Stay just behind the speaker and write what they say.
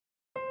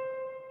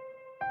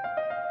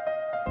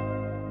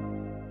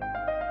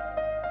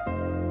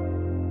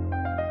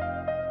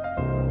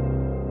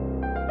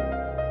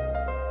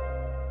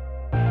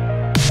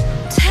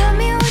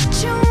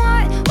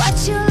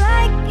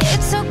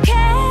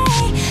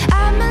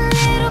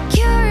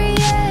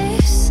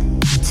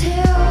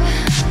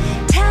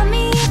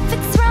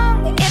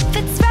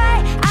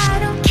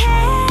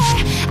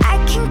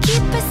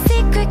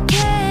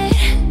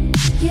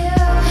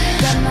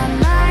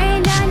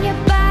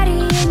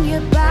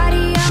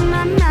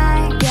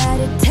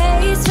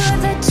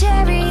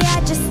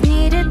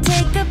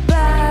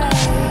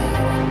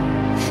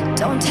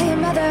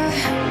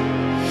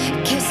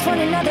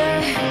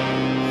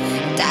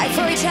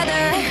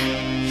other.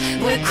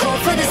 We're cool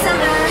for the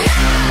summer.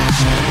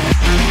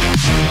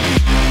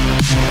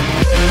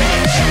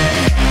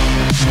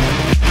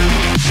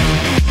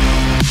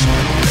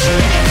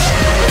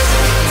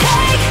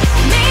 Take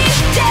me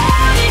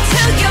down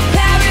into your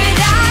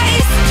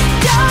paradise.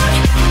 Don't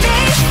be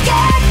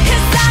scared,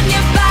 'cause I'm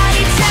your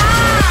body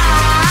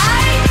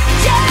type.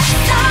 Just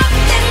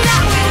something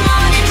that we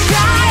wanna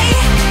try,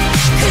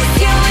 'cause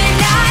you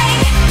and I,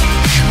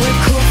 we're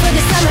cool for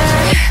the summer.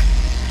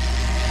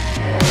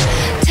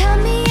 Tell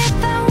me if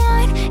I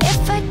won,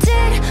 if I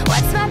did,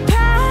 what's my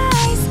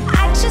prize?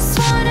 I just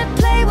wanna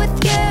play with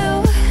you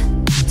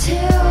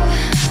too.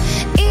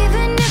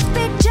 Even if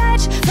they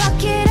judge,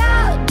 fuck it,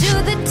 I'll do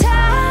the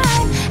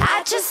time. I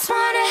just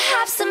wanna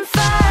have some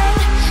fun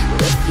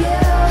with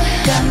you.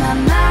 Got my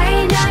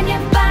mind on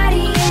your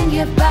body and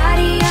your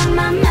body on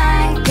my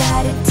mind.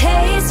 Got a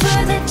taste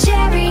for the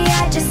cherry,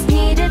 I just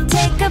need to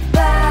take a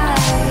bite.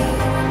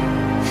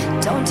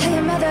 Don't tell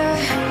your mother,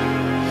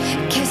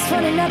 kiss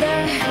one another,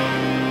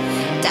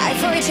 die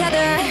for each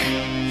other.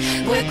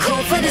 We're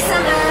cool for the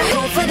summer,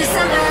 cool for the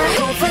summer,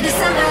 cool for the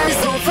summer,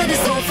 cool for the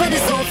soul, for the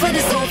soul, for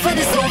the soul, for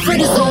the soul, for the soul, for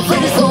the soul, for the soul, for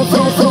the soul,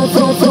 for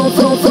the soul, for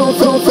the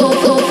soul, for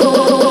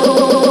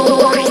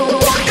the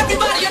soul.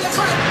 Everybody on the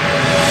front.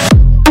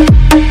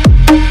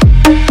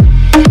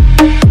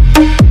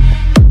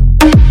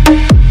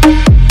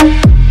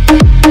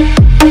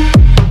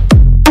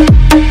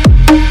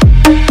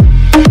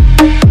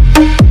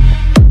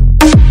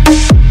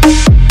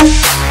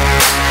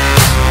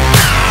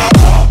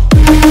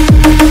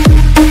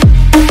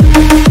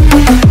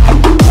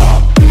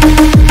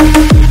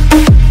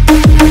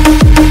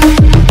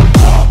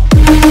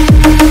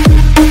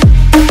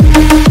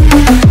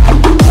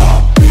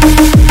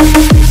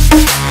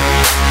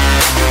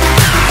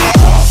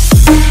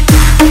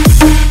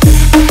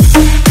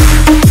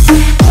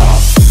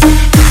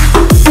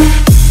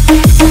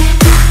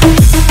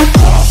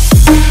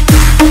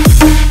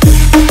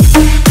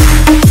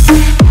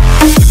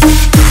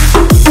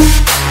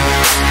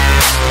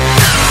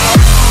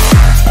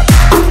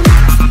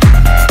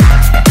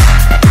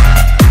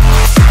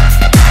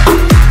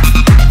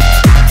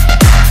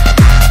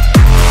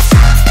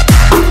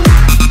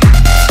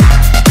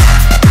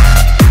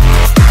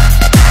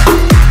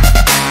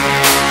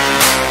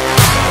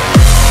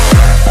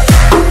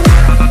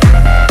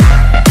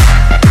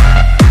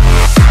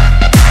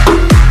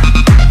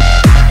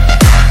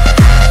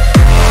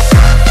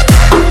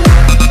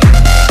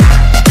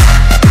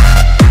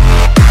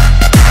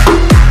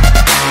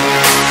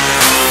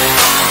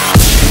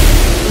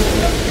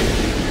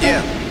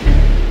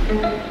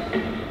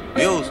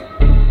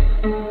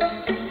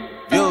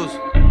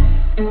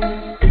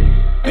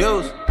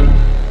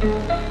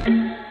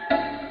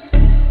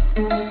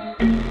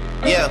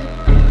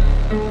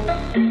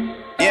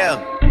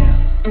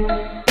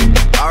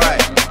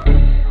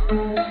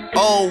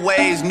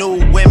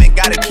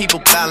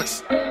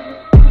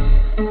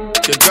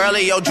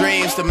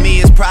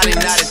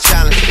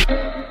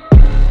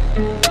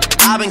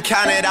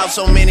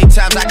 So many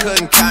times I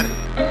couldn't count it.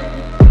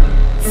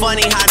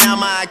 Funny how now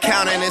my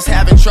accountant is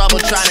having trouble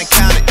trying to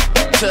count it.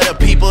 To the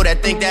people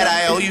that think that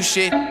I owe you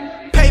shit,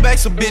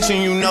 payback's a bitch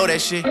and you know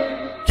that shit.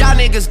 Y'all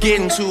niggas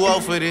getting too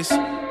old for this.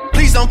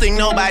 Please don't think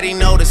nobody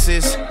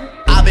notices.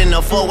 I've been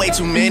up for way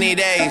too many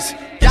days.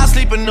 Y'all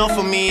sleep enough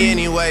for me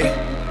anyway.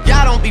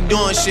 Y'all don't be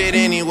doing shit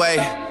anyway.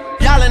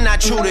 Y'all are not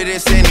true to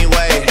this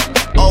anyway.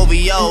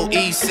 OVO,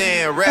 East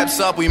End, reps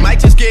up, we might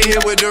just get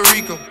hit with the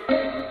Rico.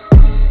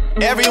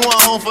 Everyone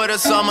home for the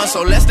summer,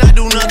 so let's not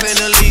do nothing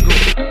illegal.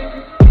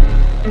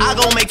 I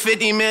gon' make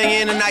 50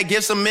 million and I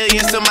give some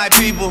millions to my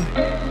people.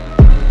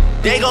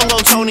 They gon' go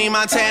Tony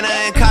Montana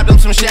and cop them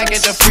some Shaq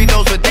at the free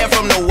throws, but they're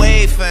from the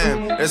wave,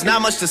 fam. There's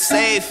not much to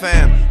say,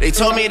 fam. They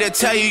told me to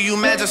tell you you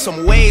measure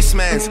some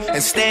wastemans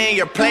and stay in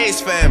your place,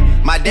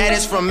 fam. My dad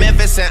is from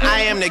Memphis and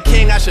I am the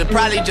king. I should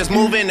probably just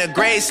move into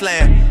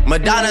Graceland.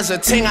 Madonna's a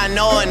ting I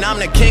know and I'm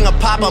the king of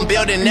pop. I'm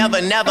building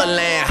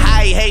Neverland.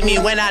 How he hate me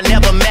when I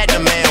never met the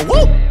man.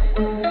 Woo!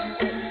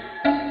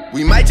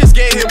 We might just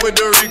get hit with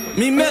the Rico.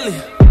 Me Millie,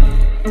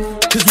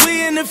 'cause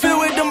we in the field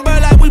with them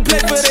bird like we play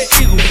for the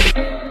Eagles.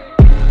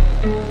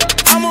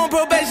 I'm on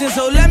probation,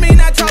 so let me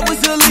not talk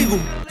what's illegal.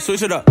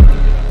 Switch it up.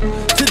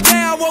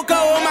 Today I woke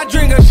up with my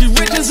drinker, she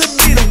rich as a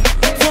beetle.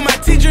 For my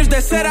teachers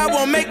that said I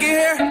won't make it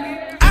here,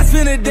 I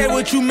spend a day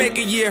what you make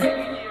a year.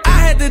 I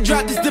had to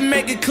drop this to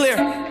make it clear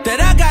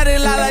that I got it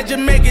lot like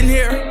Jamaican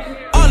here.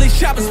 All these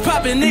shoppers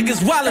popping,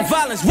 niggas wildin'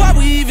 violence. Why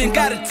we even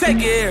gotta take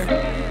it here?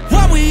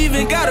 Why we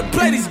even gotta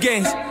play these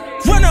games?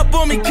 Run up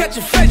on me, catch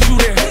a face, you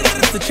there.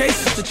 It's the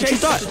chase, it's the chase. What you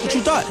thought? What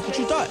you thought? What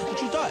you thought?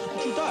 What you thought?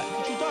 What you thought?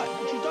 What you thought?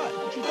 What you thought?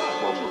 What you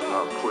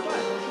thought?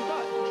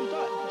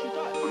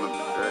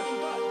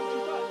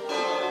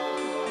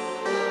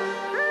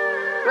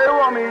 They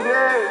want me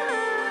dead.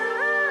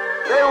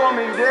 They want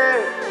me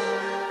dead.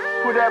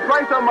 Put that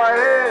price on my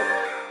head.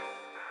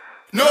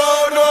 No,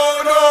 no,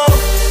 no.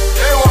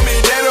 They want me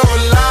dead or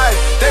alive.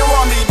 They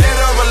want me dead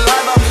or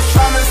alive. I'm just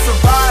trying to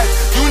survive.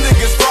 You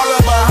niggas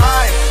falling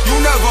behind. You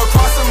never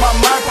crossing my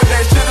mind. Put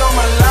that shit on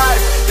my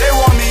life.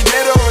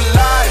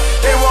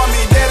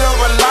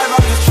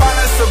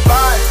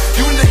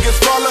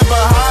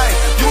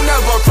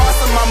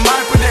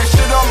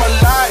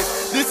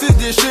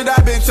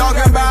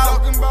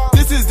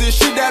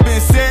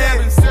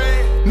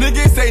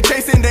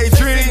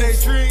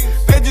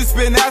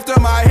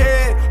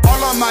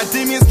 My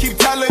demons keep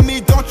telling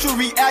me, don't you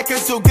react,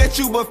 cause you'll get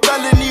you a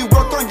felony.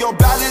 Work on your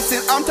balance,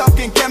 and I'm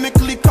talking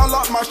chemically. Call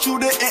out my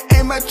shooter and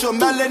aim at your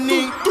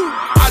melanie.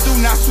 I do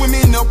not swim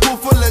in a pool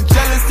full of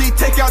jealousy.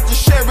 Take out the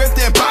sheriff,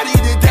 then body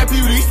the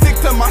deputy. Sick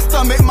to my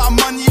stomach, my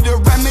money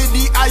the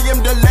remedy. I am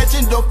the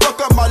legend, don't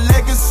fuck up my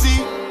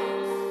legacy.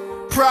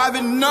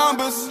 Private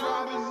numbers,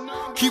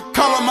 keep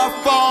calling my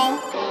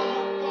phone.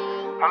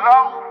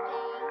 Hello?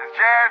 Is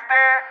Jazz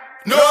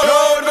there? No,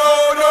 no, no,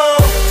 no.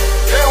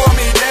 They want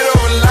me dead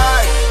or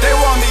alive. They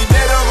want me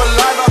dead or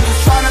alive. I'm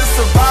just trying to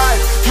survive.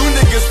 You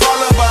niggas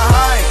falling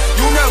behind.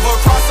 You never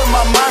crossing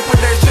my mind.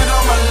 Put that shit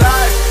on my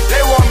life.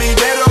 They want me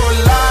dead or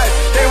alive.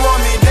 They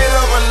want me dead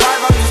or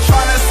alive. I'm just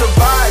trying to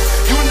survive.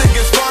 You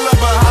niggas falling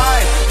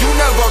behind. You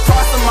never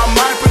crossing my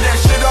mind. Put that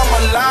shit on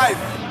my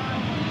life.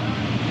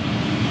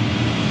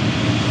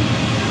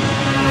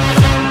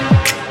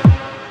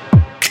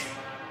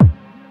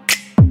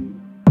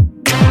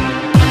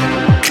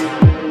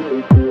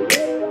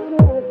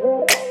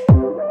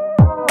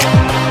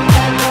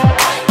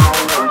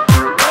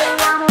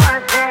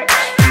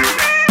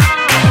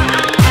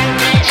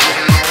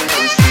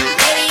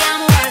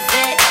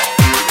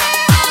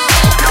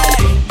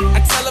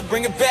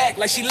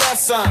 Like she loves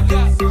some.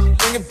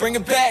 Bring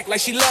it back like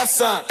she loves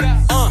some.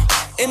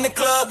 In the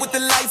club with the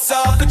lights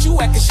off, but you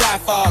acting shy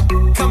for.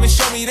 Come and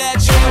show me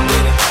that you're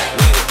with it,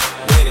 with it,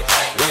 with it,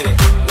 with it,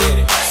 with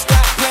it.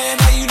 Stop playing,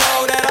 now you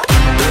know that I'm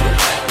with it,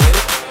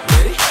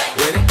 with it,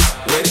 with it,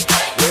 with it,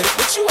 with it.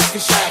 What you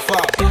acting shy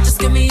for? Just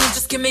give me you,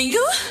 just give me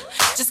you,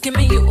 just give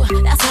me you.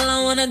 That's all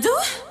I wanna do.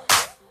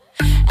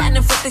 And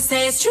if what they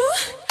say is true,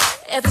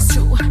 if it's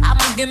true,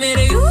 I'ma give it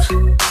to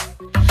you.